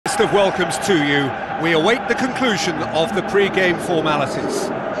of welcomes to you. We await the conclusion of the pre-game formalities.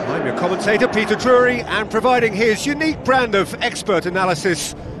 I'm your commentator, Peter Drury, and providing his unique brand of expert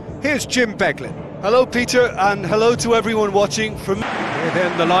analysis, here's Jim Beglin. Hello, Peter, and hello to everyone watching. Here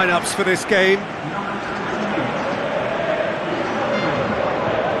then the lineups for this game.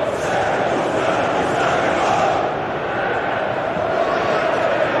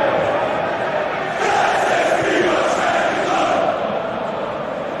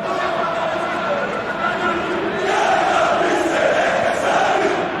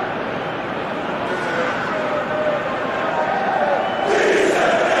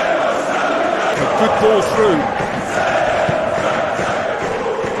 Good ball through.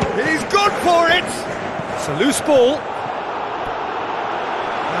 He's gone for it! It's a loose ball.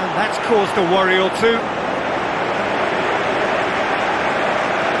 And that's caused a worry or two.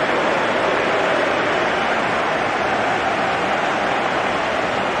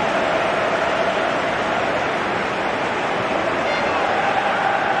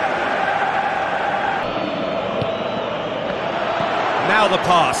 Now the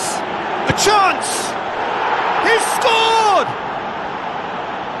pass. A chance! He's scored!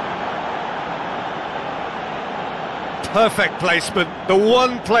 Perfect placement, the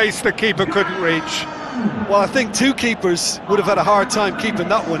one place the keeper couldn't reach. Well, I think two keepers would have had a hard time keeping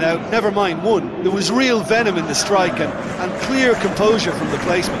that one out, never mind one. There was real venom in the strike and clear composure from the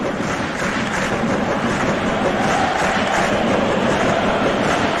placement.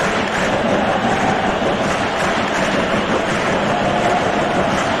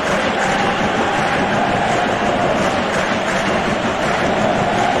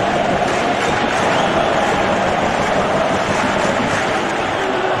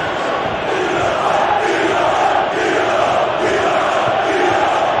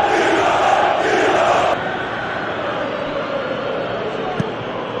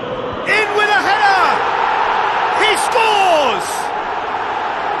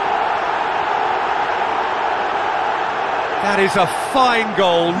 That is a fine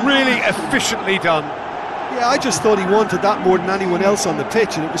goal, really efficiently done. Yeah, I just thought he wanted that more than anyone else on the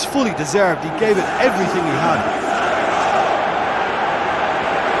pitch, and it was fully deserved. He gave it everything he had.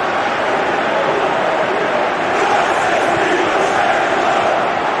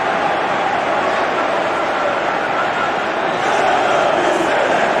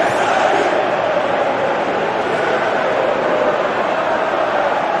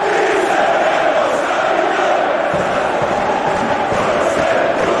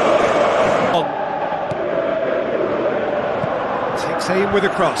 Aim with a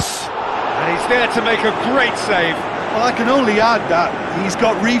cross, and he's there to make a great save. Well, I can only add that he's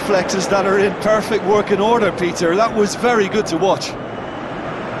got reflexes that are in perfect working order, Peter. That was very good to watch.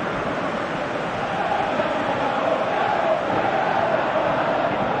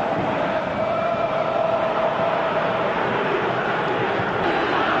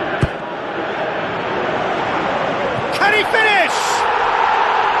 Can he finish?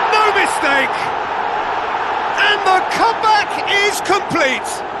 No mistake! And the comeback is complete.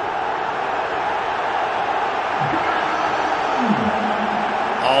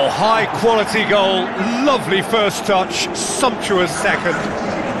 Oh, high quality goal, lovely first touch, sumptuous second.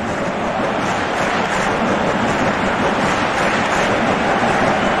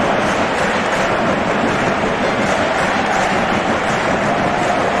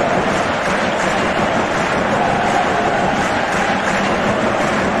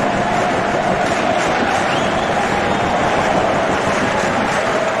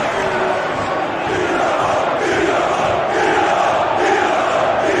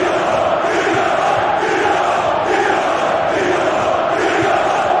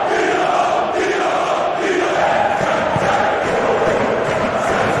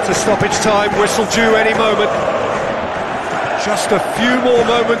 Stoppage time, whistle due any moment. Just a few more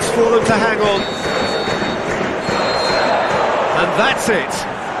moments for them to hang on. And that's it.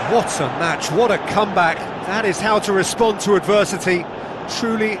 What a match, what a comeback. That is how to respond to adversity.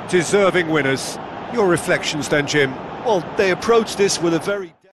 Truly deserving winners. Your reflections then, Jim? Well, they approached this with a very...